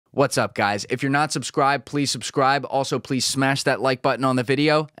What's up, guys? If you're not subscribed, please subscribe. Also, please smash that like button on the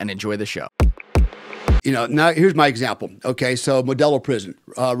video and enjoy the show. You know, now here's my example. Okay, so Modelo Prison,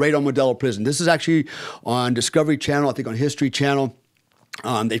 raid on Modelo Prison. This is actually on Discovery Channel, I think on History Channel.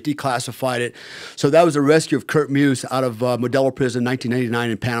 They've declassified it. So that was a rescue of Kurt Muze out of Modelo Prison in 1989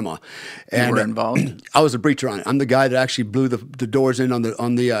 in Panama. And You were involved? I was a breacher on it. I'm the guy that actually blew the doors in on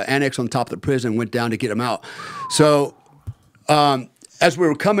the annex on top of the prison and went down to get him out. So as we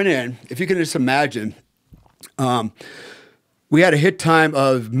were coming in, if you can just imagine, we had a hit time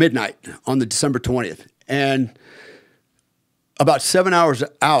of midnight on the December 20th. And about 7 hours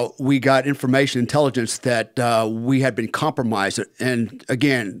out, we got intelligence that we had been compromised. And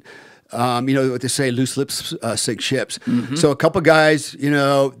again, you know what they say, loose lips sink ships. Mm-hmm. So a couple guys, you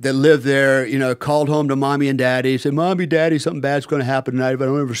know, that lived there, you know, called home to mommy and daddy, said, "Mommy, daddy, something bad's going to happen tonight. If I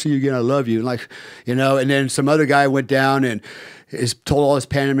don't ever see you again, I love you." And like, you know, and then some other guy went down and told all his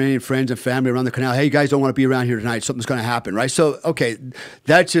Panamanian friends and family around the canal, "Hey, you guys don't want to be around here tonight. Something's going to happen," right? So, okay,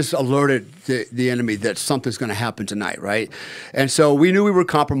 that just alerted the enemy that something's going to happen tonight, right? And so we knew we were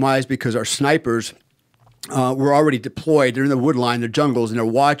compromised because our snipers were already deployed. They're in the wood line, the jungles, and they're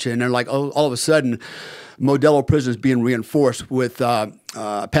watching. And they're like, oh, all of a sudden, Modelo Prison is being reinforced with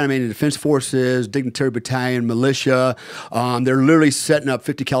Panamanian Defense Forces, Dignitary Battalion, militia. They're literally setting up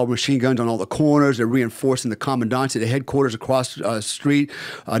 50 caliber machine guns on all the corners. They're reinforcing the commandancy, the headquarters across the street,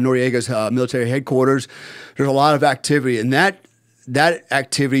 Noriega's military headquarters. There's a lot of activity, and that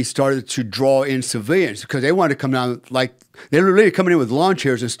activity started to draw in civilians because they wanted to come down, like they were really coming in with lawn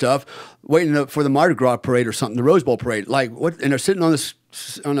chairs and stuff, waiting for the Mardi Gras parade or something, the Rose Bowl parade. Like what? And they're sitting on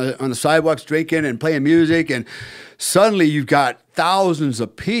the sidewalks drinking and playing music, and suddenly you've got thousands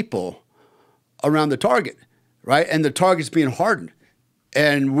of people around the target, right? And the target's being hardened.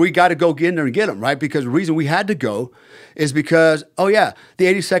 And we got to go get in there and get them, right? Because the reason we had to go is because, oh yeah, the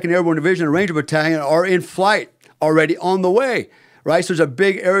 82nd Airborne Division and Ranger Battalion are in flight already on the way, right? So there's a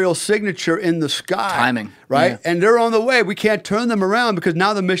big aerial signature in the sky. Timing. Right? Yeah. And they're on the way. We can't turn them around because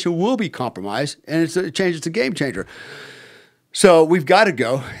now the mission will be compromised, and it's a game changer. So we've got to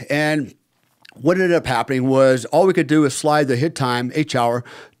go. And what ended up happening was all we could do was slide the hit time, H hour,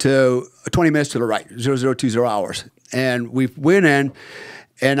 to 20 minutes to the right, 0020 hours. And we went in,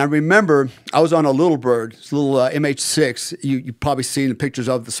 and I remember I was on a Little Bird, it's a little MH6. You've probably seen the pictures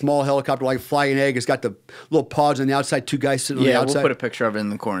of the small helicopter like a flying egg. It's got the little pods on the outside, two guys sitting on the outside. Yeah, we'll put a picture of it in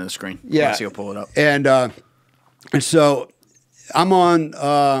the corner of the screen. Yeah. Once you'll pull it up. And so I'm on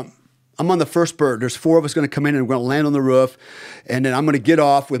the first bird. There's four of us going to come in and we're going to land on the roof. And then I'm going to get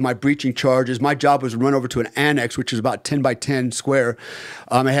off with my breaching charges. My job was to run over to an annex, which is about 10 by 10 square.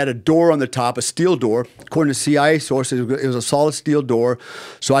 I had a door on the top, a steel door. According to CIA sources, it was a solid steel door.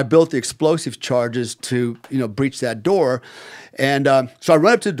 So I built the explosive charges to, you know, breach that door. And so I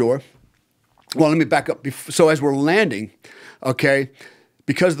run up to the door. Well, let me back up. So as we're landing, okay,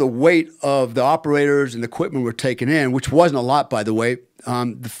 because of the weight of the operators and the equipment we're taking in, which wasn't a lot, by the way,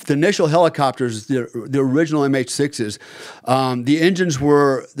 the initial helicopters, the original MH6s, the engines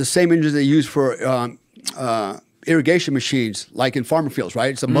were the same engines they used for irrigation machines, like in farmer fields,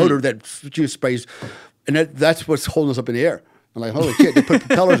 right? It's a motor that sprays, and that's what's holding us up in the air. I'm like, holy shit, they put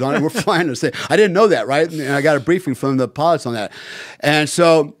propellers on it. We're flying this thing. I didn't know that, right? And I got a briefing from the pilots on that. And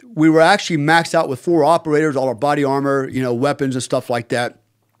so we were actually maxed out with 4 operators, all our body armor, you know, weapons and stuff like that.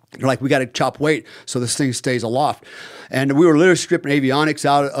 They're like, we got to chop weight so this thing stays aloft. And we were literally stripping avionics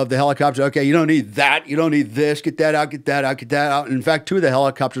out of the helicopter. Okay, you don't need that. You don't need this. Get that out, get that out, get that out. And in fact, 2 of the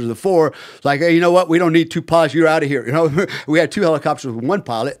helicopters of the 4, like, hey, you know what? We don't need 2 pilots. You're out of here. You know, we had 2 helicopters with 1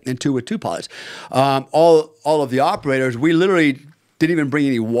 pilot and 2 with 2 pilots. All of the operators, we literally didn't even bring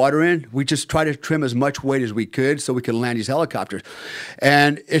any water in. We just tried to trim as much weight as we could so we could land these helicopters.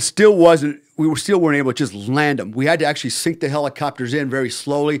 And it still wasn't, we still weren't able to just land them. We had to actually sink the helicopters in very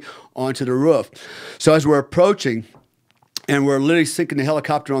slowly onto the roof. So as we're approaching, and we're literally sinking the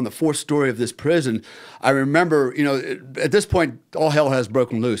helicopter on the 4th story of this prison, I remember, you know, at this point, all hell has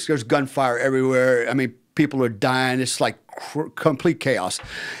broken loose. There's gunfire everywhere. I mean, people are dying. It's like complete chaos.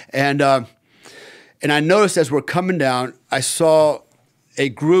 And I noticed as we're coming down, I saw a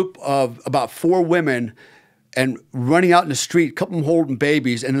group of about 4 women and running out in the street, a couple of them holding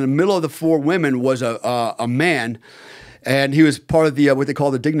babies, and in the middle of the 4 women was a man, and he was part of the what they call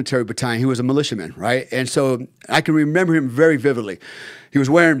the Dignitary Battalion. He was a militiaman, right? And so I can remember him very vividly. He was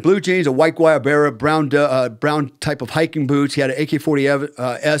wearing blue jeans, a white guayabera, brown type of hiking boots. He had an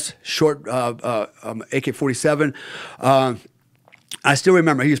AK-40S short AK-47. I still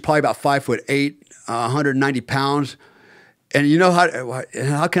remember he was probably about 5'8", 190 pounds. And you know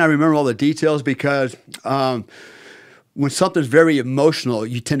how can I remember all the details? Because when something's very emotional,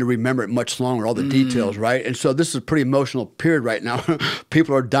 you tend to remember it much longer, all the details, right? And so this is a pretty emotional period right now.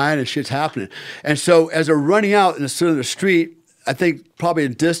 People are dying and shit's happening. And so as they're running out in the center of the street, I think probably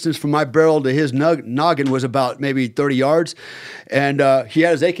the distance from my barrel to his noggin was about maybe 30 yards. And he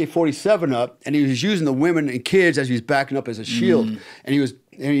had his AK-47 up, and he was using the women and kids as he was backing up as a shield. And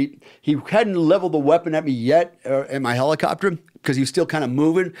he hadn't leveled the weapon at me yet in my helicopter because he was still kind of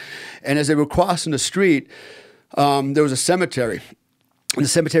moving. And as they were crossing the street, there was a cemetery. And the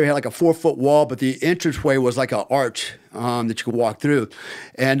cemetery had like a 4-foot wall, but the entranceway was like an arch that you could walk through.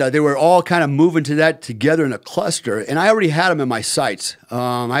 And they were all kind of moving to that together in a cluster. And I already had him in my sights.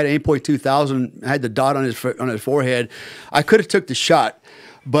 I had an 8.2000. I had the dot on his forehead. I could have took the shot,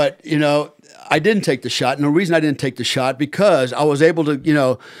 but, you know, I didn't take the shot. And the reason I didn't take the shot, because I was able to, you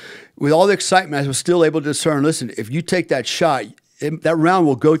know, with all the excitement, I was still able to discern, listen, if you take that shot, that round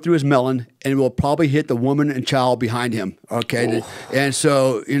will go through his melon and it will probably hit the woman and child behind him. Okay. Oh. And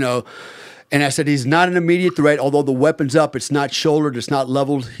so, you know, and I said, he's not an immediate threat, although the weapon's up, it's not shouldered, it's not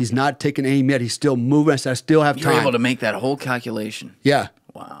leveled, he's not taking aim yet, he's still moving. I said, I still have time. You're able to make that whole calculation. Yeah.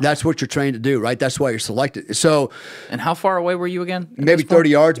 Wow. That's what you're trained to do, right? That's why you're selected. So. And how far away were you again? Maybe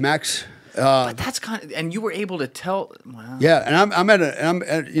 30 yards max. But that's kind of, and you were able to tell. Wow. Yeah, and I'm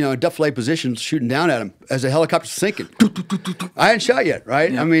at you know, a defilade position, shooting down at him as the helicopter's sinking. I hadn't shot yet, right?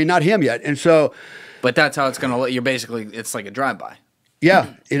 Yeah. I mean, not him yet, and so. But that's how it's going to let you. Basically, it's like a drive-by.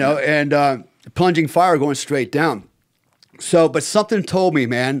 Yeah, you know, and plunging fire going straight down. So, but something told me,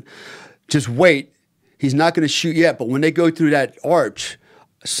 man, just wait. He's not going to shoot yet. But when they go through that arch,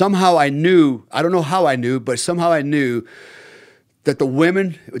 somehow I knew. I don't know how I knew, but somehow I knew that the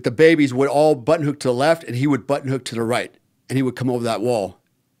women with the babies would all button hook to the left and he would button hook to the right. And he would come over that wall.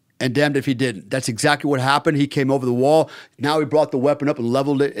 And damned if he didn't. That's exactly what happened. He came over the wall. Now he brought the weapon up and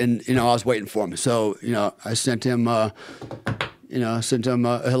leveled it. And, you know, I was waiting for him. So, you know, I sent him, a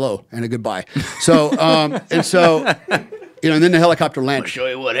hello and a goodbye. So, and so, you know, and then the helicopter landed. I'll show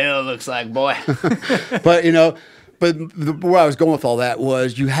you what hell looks like, boy. But, you know, but where I was going with all that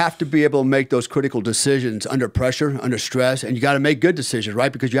was you have to be able to make those critical decisions under pressure, under stress, and you got to make good decisions,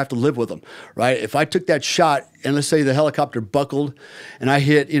 right? Because you have to live with them, right? If I took that shot and let's say the helicopter buckled and I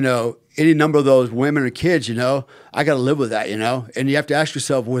hit, you know, any number of those women or kids, you know, I got to live with that, you know? And you have to ask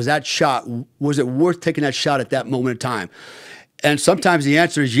yourself, was it worth taking that shot at that moment in time? And sometimes the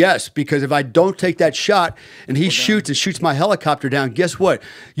answer is yes, because if I don't take that shot and he shoots my helicopter down, guess what?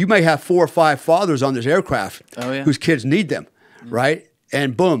 You may have 4 or 5 fathers on this aircraft whose kids need them, right?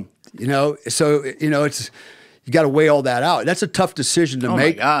 And boom, you know, so, you know, you got to weigh all that out. That's a tough decision to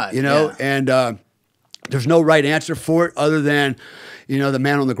make, my God, you know, and there's no right answer for it other than, you know, the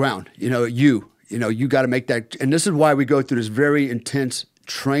man on the ground, you know, you got to make that. And this is why we go through this very intense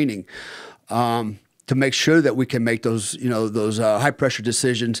training, to make sure that we can make those, you know, those high pressure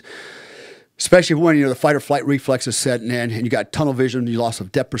decisions, especially when, you know, the fight or flight reflex is setting in and you got tunnel vision, you loss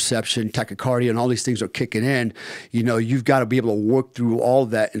of depth perception, tachycardia, and all these things are kicking in. You know, you've got to be able to work through all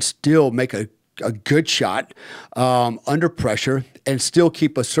of that and still make a good shot under pressure and still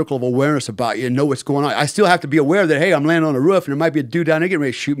keep a circle of awareness about you and know what's going on. I still have to be aware that, hey, I'm landing on the roof and there might be a dude down there getting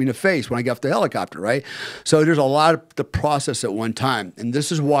ready to shoot me in the face when I get off the helicopter, right? So there's a lot of the process at one time. And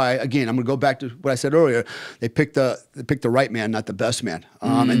this is why, again, I'm going to go back to what I said earlier. They picked the right man, not the best man.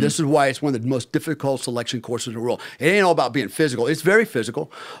 And this is why it's one of the most difficult selection courses in the world. It ain't all about being physical. It's very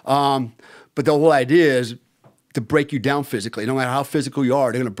physical. But the whole idea is to break you down physically. No matter how physical you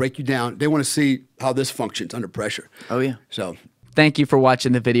are, they're going to break you down. They want to see how this functions under pressure. Oh, yeah. So thank you for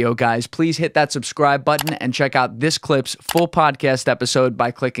watching the video, guys. Please hit that subscribe button and check out this clip's full podcast episode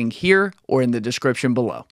by clicking here or in the description below.